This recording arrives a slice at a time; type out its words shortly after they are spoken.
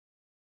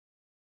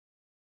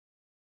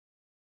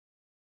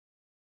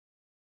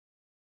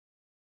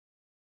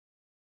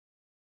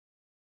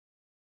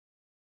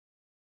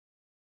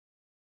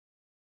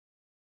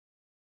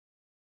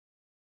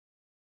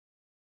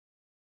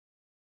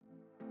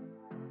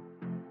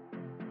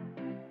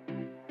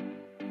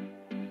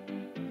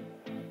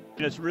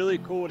It's really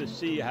cool to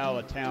see how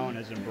a town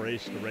has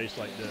embraced a race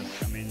like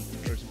this. I mean,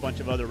 there's a bunch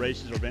of other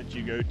races or events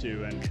you go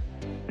to, and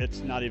it's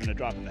not even a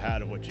drop in the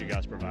hat of what you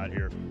guys provide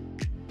here.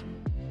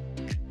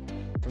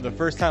 From the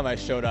first time I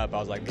showed up, I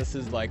was like, this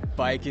is like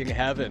biking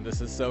heaven.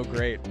 This is so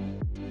great.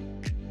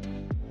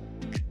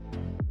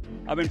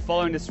 I've been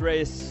following this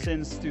race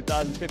since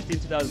 2015,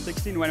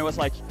 2016, when it was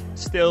like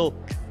still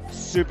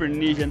super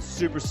niche and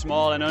super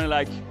small and only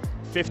like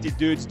 50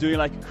 dudes doing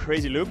like a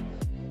crazy loop.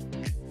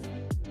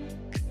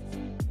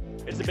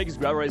 It's the biggest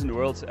gravel race in the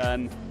world,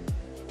 and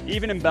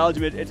even in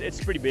Belgium,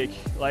 it's pretty big.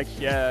 Like,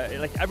 yeah,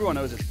 like everyone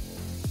knows it.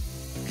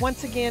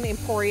 Once again,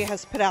 Emporia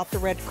has put out the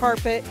red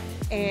carpet,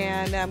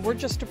 and we're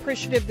just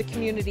appreciative the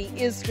community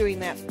is doing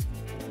that.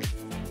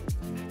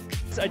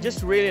 I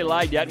just really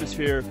like the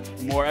atmosphere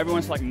more.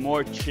 Everyone's like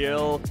more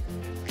chill.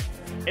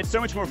 It's so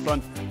much more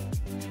fun.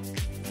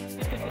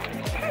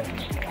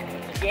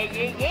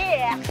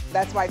 Yeah.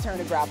 That's why I turned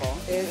to gravel.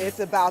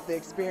 It's about the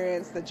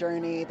experience, the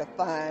journey, the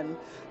fun,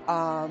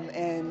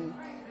 and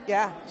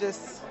yeah,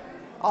 just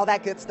all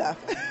that good stuff.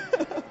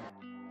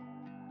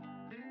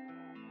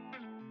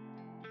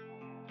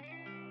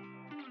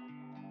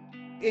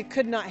 It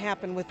could not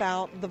happen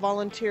without the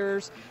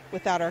volunteers,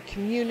 without our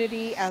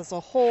community as a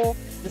whole,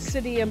 the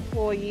city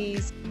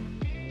employees.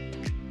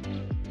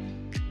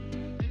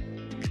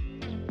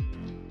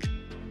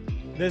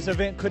 This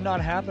event could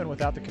not happen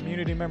without the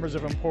community members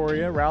of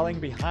Emporia rallying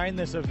behind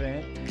this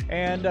event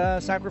and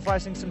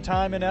sacrificing some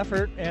time and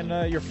effort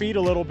and your feet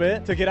a little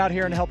bit to get out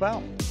here and help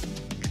out.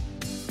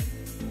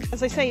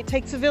 As I say, it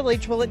takes a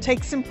village. Well, it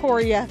takes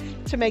Emporia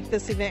to make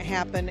this event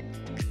happen.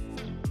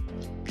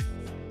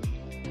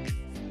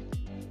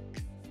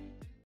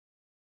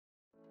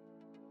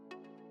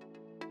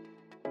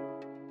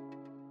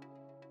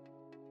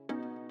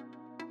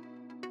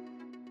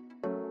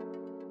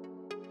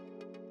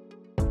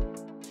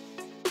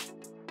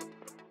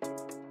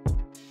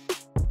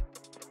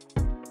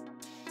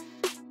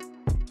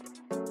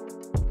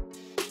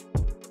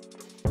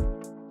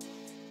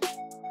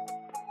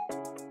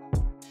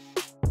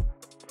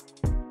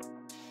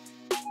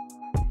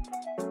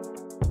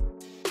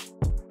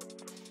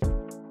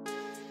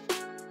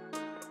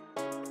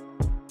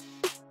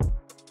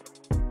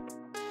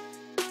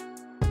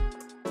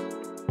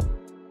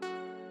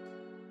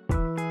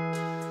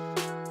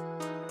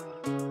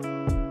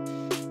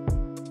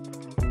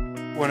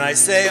 When I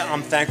say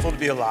I'm thankful to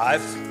be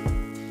alive,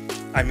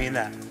 I mean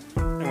that.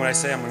 And when I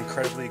say I'm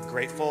incredibly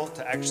grateful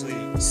to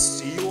actually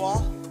see you all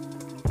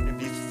and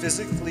be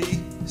physically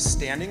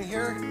standing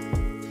here,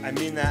 I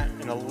mean that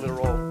in a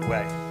literal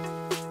way.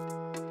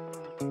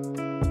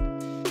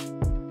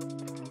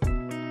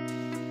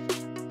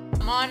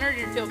 I'm honored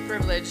and feel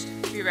privileged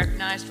to be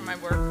recognized for my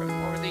work from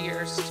over the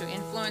years to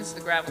influence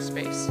the gravel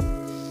space.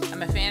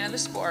 I'm a fan of the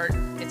sport,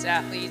 its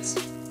athletes.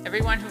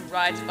 Everyone who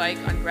rides a bike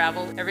on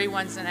gravel,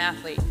 everyone's an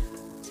athlete.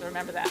 So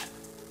remember that.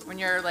 When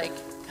you're like,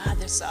 God,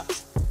 this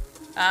sucks.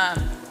 I'm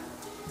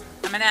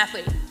an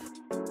athlete.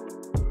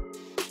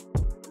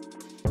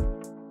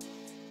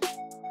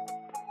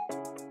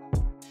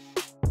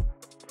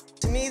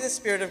 To me, the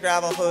spirit of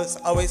gravel has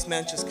always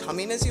meant just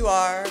coming as you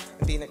are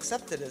and being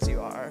accepted as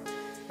you are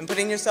and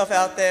putting yourself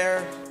out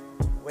there,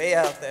 way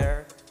out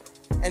there,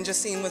 and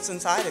just seeing what's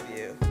inside of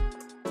you.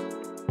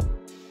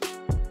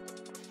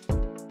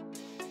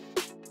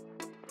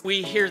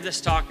 We hear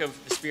this talk of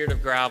the spirit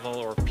of gravel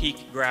or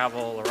peak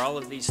gravel or all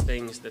of these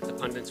things that the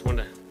pundits want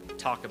to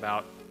talk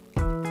about,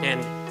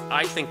 and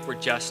I think we're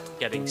just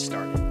getting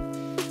started.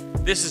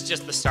 This is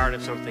just the start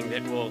of something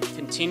that will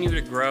continue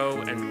to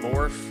grow and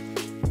morph,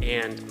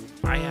 and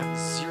I have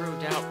zero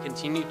doubt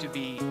continue to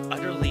be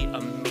utterly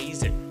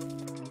amazing.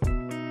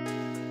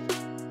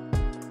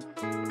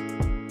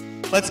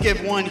 Let's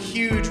give one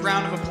huge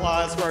round of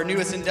applause for our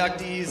newest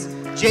inductees,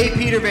 Jay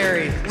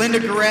Peterberry, Linda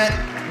Garrett,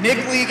 Nick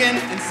Legan,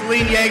 and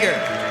Celine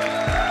Yeager.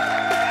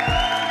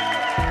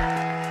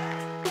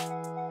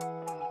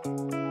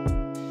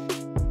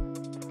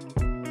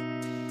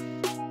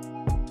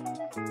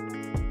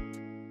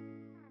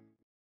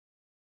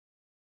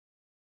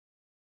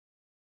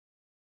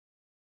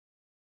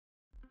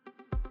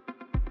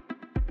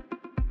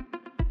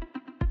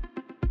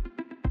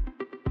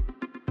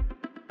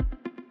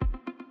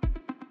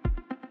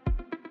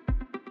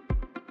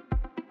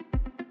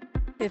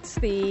 It's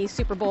the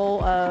Super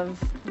Bowl of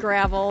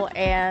gravel,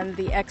 and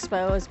the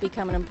expo has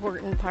become an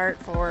important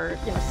part for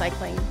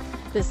cycling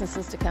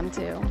businesses to come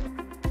to.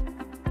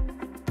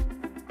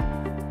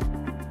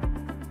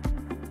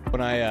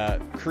 When I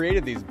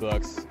created these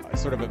books, I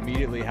sort of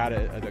immediately had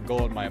a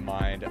goal in my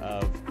mind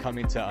of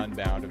coming to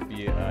Unbound and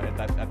be at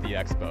the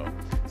expo.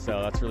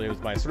 So that's really, it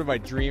was my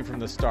dream from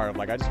the start of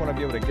like, I just want to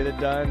be able to get it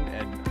done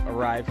and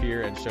arrive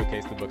here and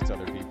showcase the books to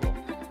other people.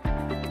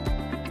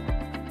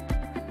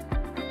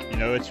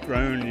 It's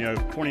grown.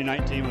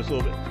 2019 was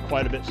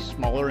quite a bit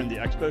smaller in the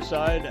expo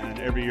side, and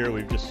every year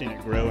we've just seen it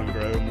grow and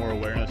grow. More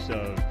awareness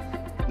of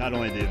not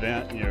only the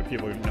event,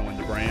 people knowing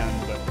the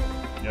brand, but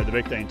the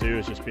big thing too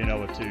is just being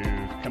able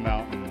to come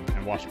out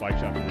and watch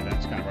bikes after the event.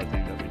 It's kind of our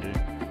thing that we do.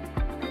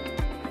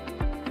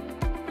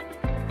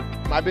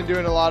 I've been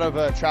doing a lot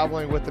of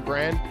traveling with the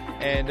brand,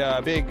 and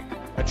a big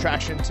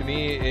attraction to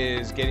me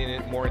is getting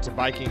it more into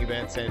biking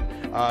events and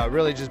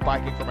really just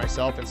biking for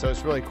myself. And so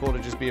it's really cool to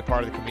just be a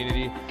part of the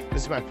community.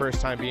 This is my first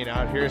time being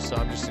out here, so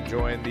I'm just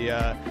enjoying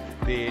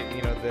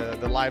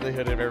the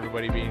livelihood of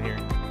everybody being here.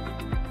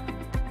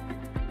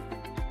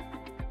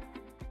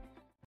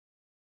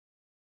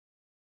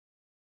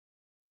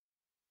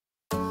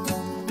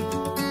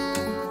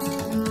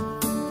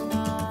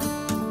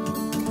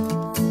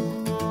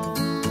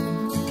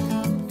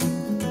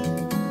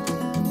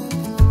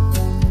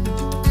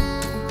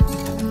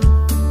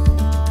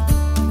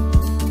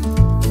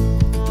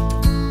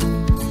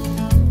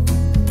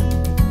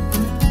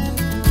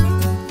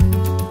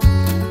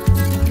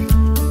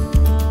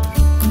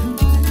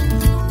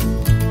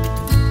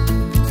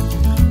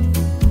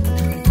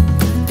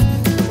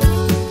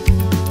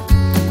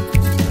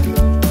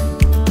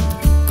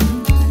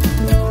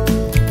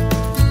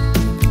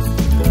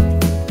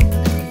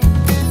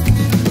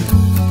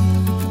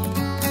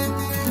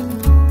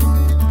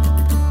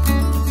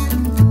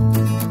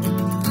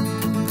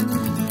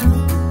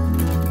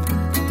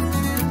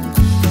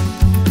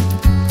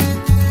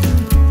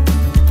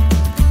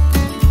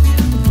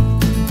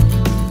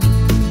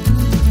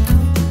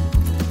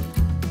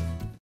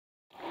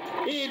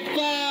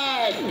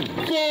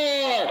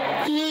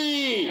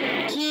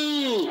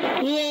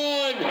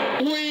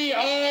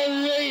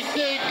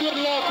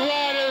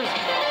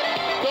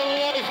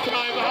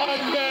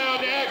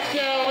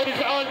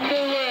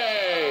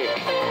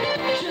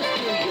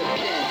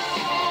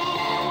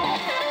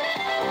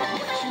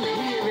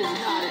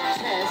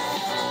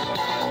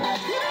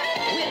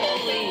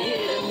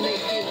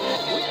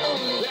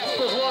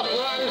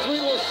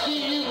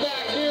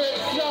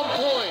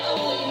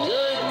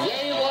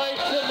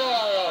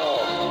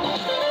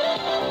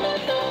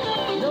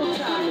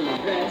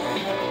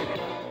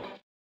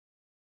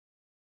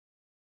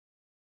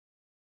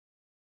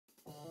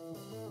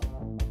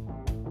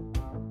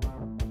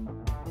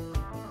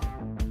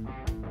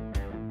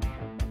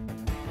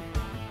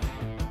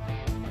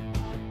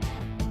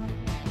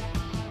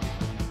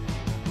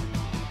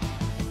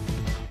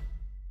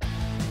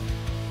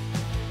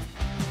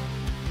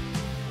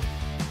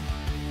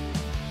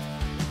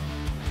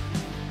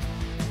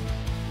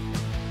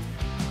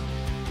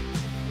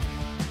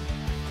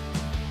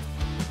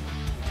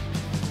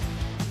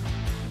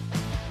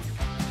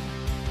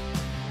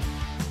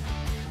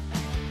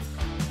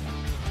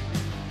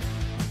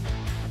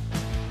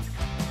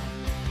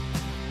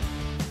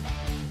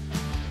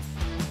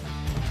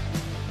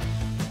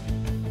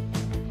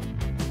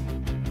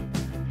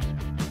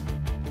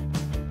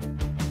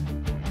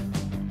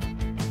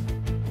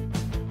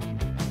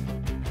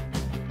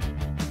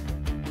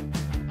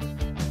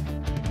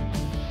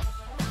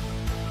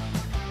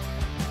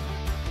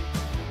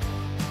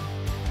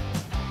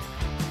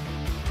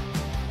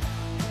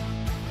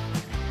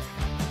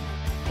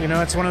 You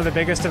know, it's one of the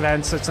biggest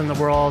events that's in the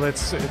world.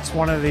 It's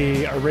one of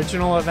the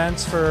original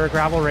events for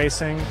gravel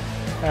racing.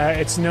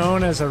 It's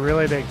known as a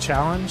really big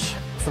challenge.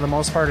 For the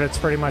most part, it's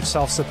pretty much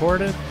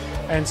self-supported.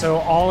 And so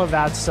all of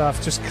that stuff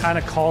just kind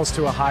of calls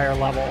to a higher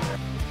level.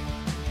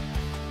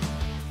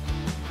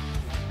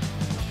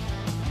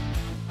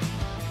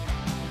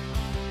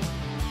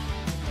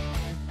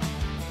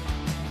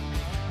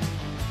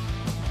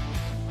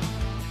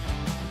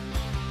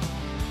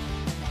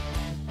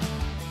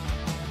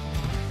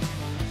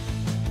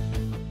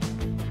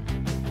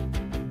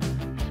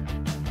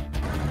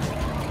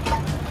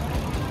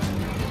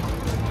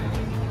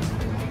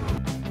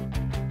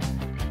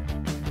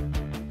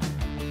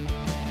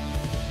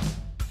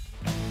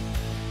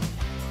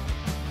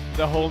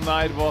 The whole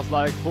night was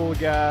like full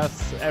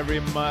gas, every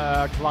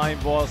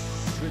climb was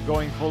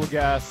going full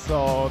gas,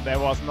 so there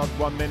was not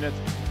 1 minute.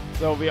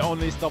 So we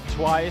only stopped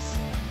twice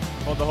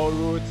for the whole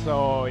route,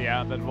 so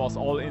yeah, that was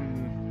all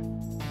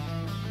in.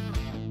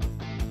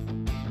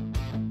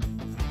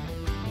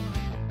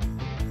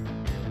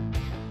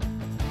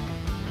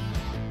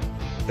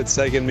 It's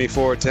taken me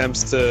 4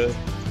 attempts to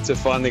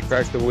finally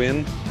crack the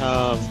win,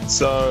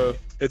 so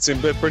it's a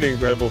pretty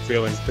incredible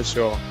feeling for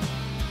sure.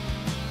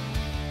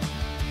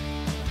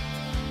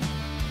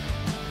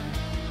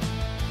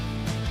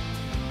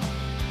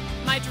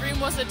 My dream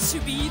was to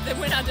be the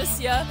winner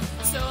this year,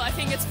 so I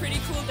think it's pretty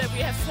cool that we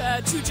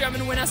have 2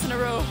 German winners in a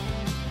row.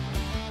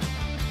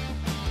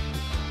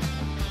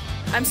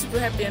 I'm super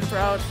happy and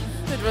proud.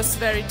 It was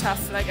very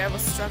tough, like I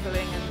was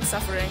struggling and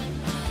suffering.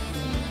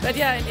 But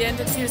yeah, in the end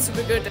it feels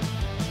super good.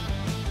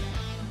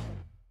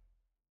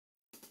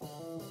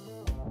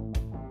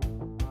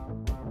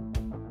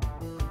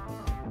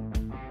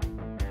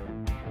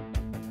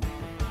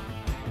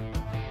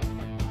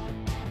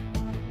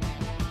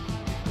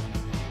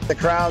 The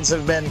crowds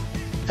have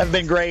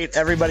been great.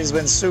 Everybody's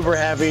been super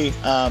happy.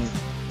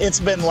 It's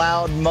been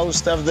loud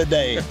most of the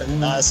day,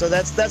 so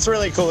that's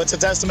really cool. It's a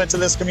testament to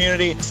this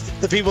community,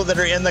 the people that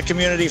are in the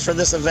community for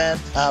this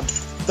event,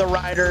 the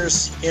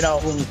riders. You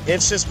know,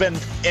 it's just been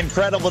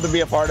incredible to be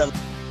a part of.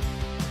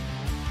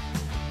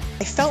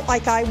 I felt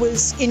like I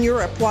was in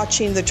Europe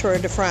watching the Tour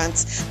de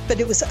France,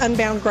 but it was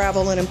Unbound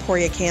Gravel in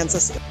Emporia,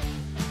 Kansas.